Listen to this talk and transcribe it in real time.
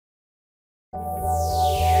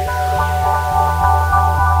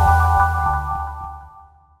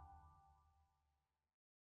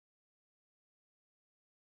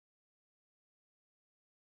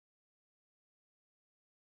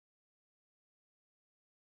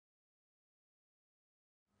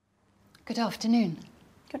Good afternoon.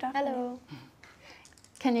 Good afternoon. Hello.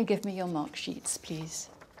 Can you give me your mark sheets, please?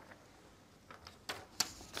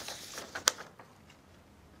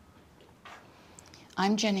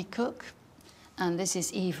 I'm Jenny Cook, and this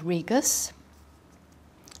is Eve Regus.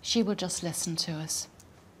 She will just listen to us.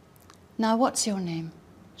 Now, what's your name?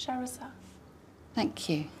 Sharissa. Thank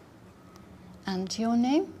you. And your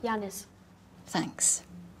name? Yanis. Thanks.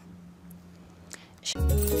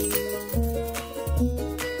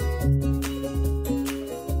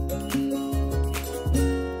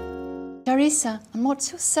 Sharissa, and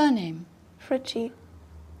what's your surname? Fritchie.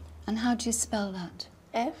 And how do you spell that?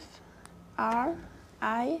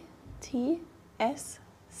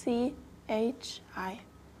 F-R-I-T-S-C-H-I.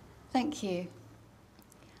 Thank you.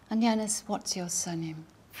 And Yanis, what's your surname?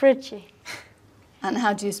 Fritchie. And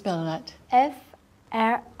how do you spell that?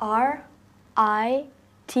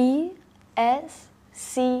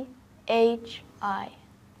 F-R-I-T-S-C-H-I.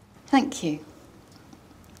 Thank you.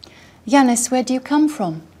 Yanis, where do you come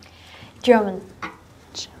from? German.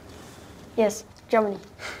 Yes, Germany.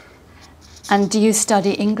 And do you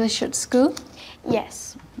study English at school?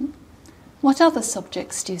 Yes. What other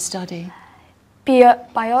subjects do you study?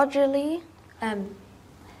 Biology,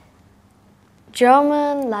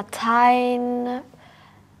 German, Latin,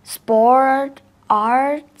 sport,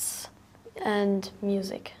 arts, and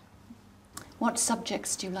music. What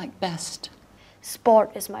subjects do you like best?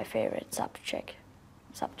 Sport is my favorite subject.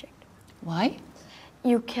 Why?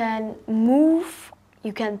 You can move,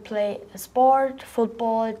 you can play a sport,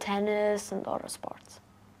 football, tennis, and other sports.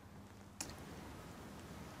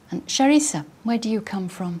 And Sharissa, where do you come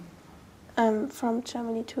from? I'm from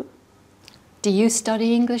Germany too. Do you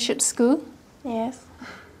study English at school? Yes.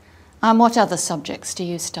 And what other subjects do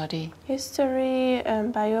you study? History,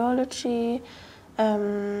 biology,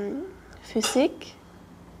 physics,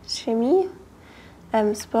 chemie,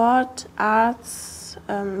 sport, arts,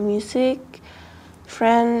 music,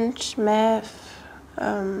 French, math,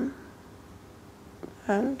 and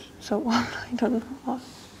so on. I don't know what.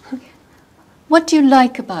 What do you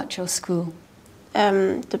like about your school?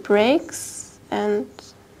 The breaks and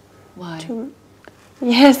Why?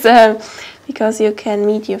 yes, because you can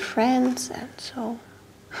meet your friends and so.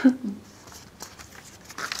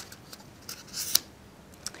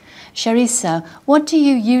 Sharissa, what do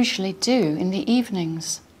you usually do in the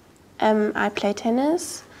evenings? I play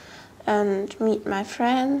tennis and meet my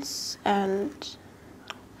friends and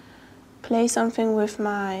play something with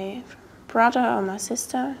my brother or my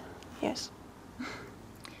sister. Yes.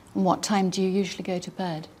 And what time do you usually go to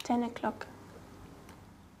bed? 10 o'clock.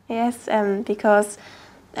 Yes, because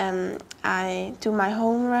I do my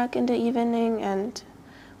homework in the evening and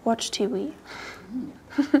watch TV.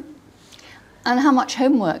 And how much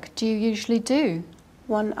homework do you usually do?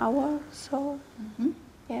 1 hour, so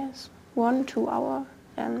yes, 1-2 hours.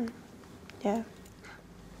 Yeah.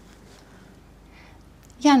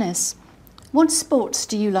 Yanis, what sports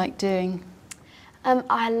do you like doing?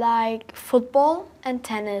 I like football and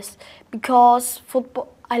tennis because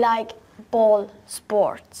I like ball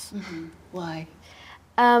sports. Why?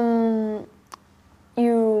 You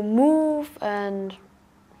move and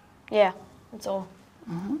yeah, that's all.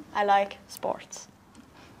 I like sports.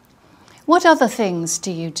 What other things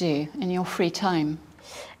do you do in your free time?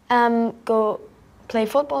 Go play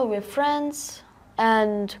football with friends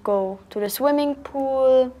and go to the swimming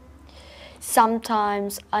pool.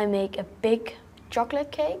 Sometimes I make a big chocolate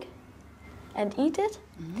cake and eat it.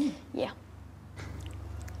 Yeah.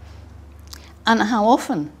 And how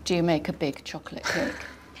often do you make a big chocolate cake?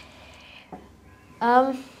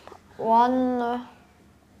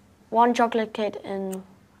 One chocolate cake in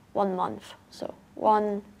 1 month. So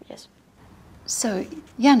yes. So,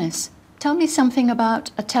 Yanis, tell me something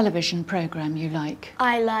about a television program you like.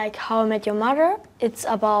 I like How I Met Your Mother. It's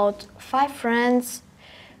about 5 friends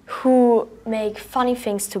who make funny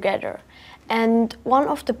things together. And one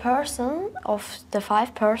of the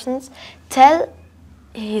 5 persons tell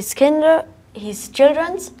his children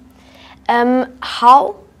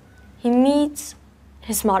how he meets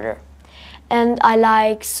his mother. And I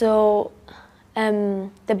like The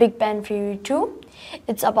Big Bang Theory too.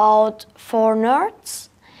 It's about 4 nerds.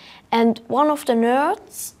 And one of the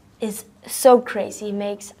nerds is so crazy, he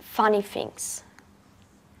makes funny things.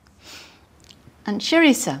 And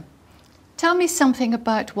Sharissa, tell me something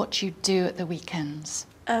about what you do at the weekends.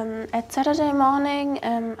 At Saturday morning,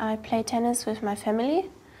 I play tennis with my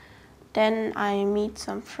family. Then I meet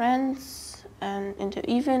some friends, and in the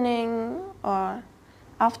evening or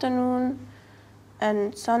afternoon.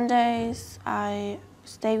 And Sundays, I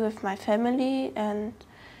stay with my family and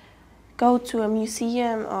go to a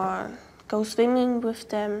museum or go swimming with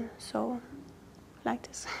them, so like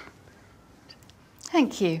this.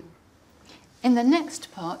 Thank you. In the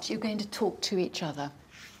next part, you're going to talk to each other.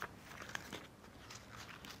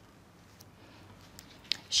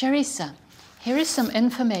 Sharissa, here is some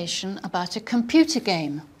information about a computer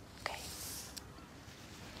game. Okay.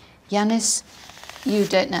 Yanis, you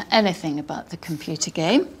don't know anything about the computer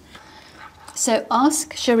game. So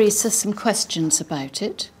ask Sharissa some questions about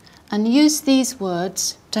it and use these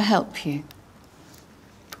words to help you.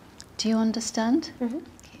 Do you understand? Mm-hmm.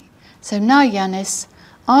 Okay. So now, Yanis,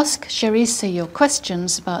 ask Sharissa your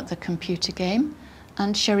questions about the computer game,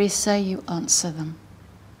 and Sharissa, you answer them.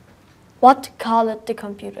 What called the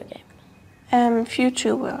computer game?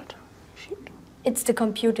 Future World. Is the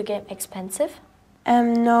computer game expensive?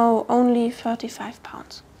 No, only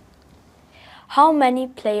 £35. How many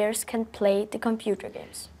players can play the computer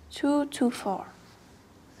games? 2 to 4.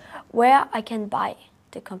 Where I can buy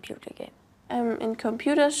the computer game? In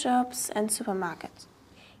computer shops and supermarkets.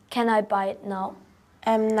 Can I buy it now?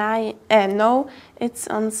 No, it's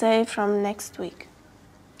on sale from next week.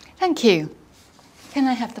 Thank you. Can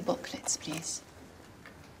I have the booklets, please?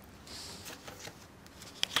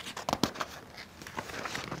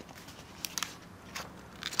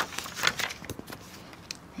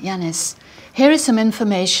 Yanis, here is some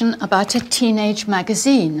information about a teenage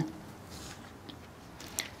magazine.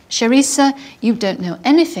 Sharissa, you don't know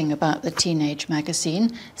anything about the teenage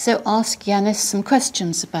magazine, so ask Yanis some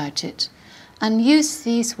questions about it and use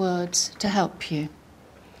these words to help you.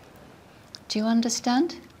 Do you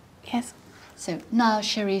understand? Yes. So now,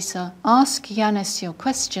 Sharissa, ask Yanis your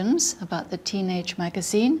questions about the teenage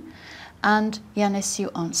magazine, and Yanis,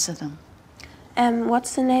 you answer them.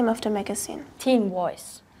 What's the name of the magazine? Teen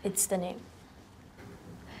Voice, it's the name.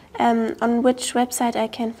 On which website I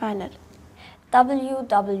can find it?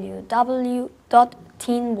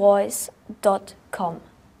 www.teenvoice.com.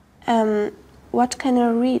 What can I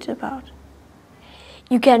read about?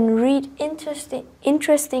 You can read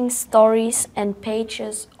interesting stories and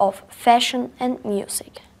pages of fashion and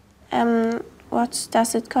music. What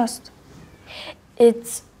does it cost?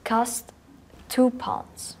 It costs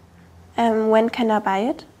 £2. When can I buy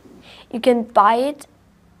it? You can buy it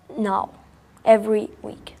now, every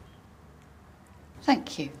week.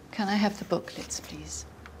 Thank you. Can I have the booklets, please?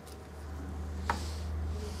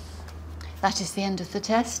 That is the end of the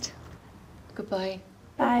test. Goodbye.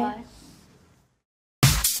 Bye. Bye.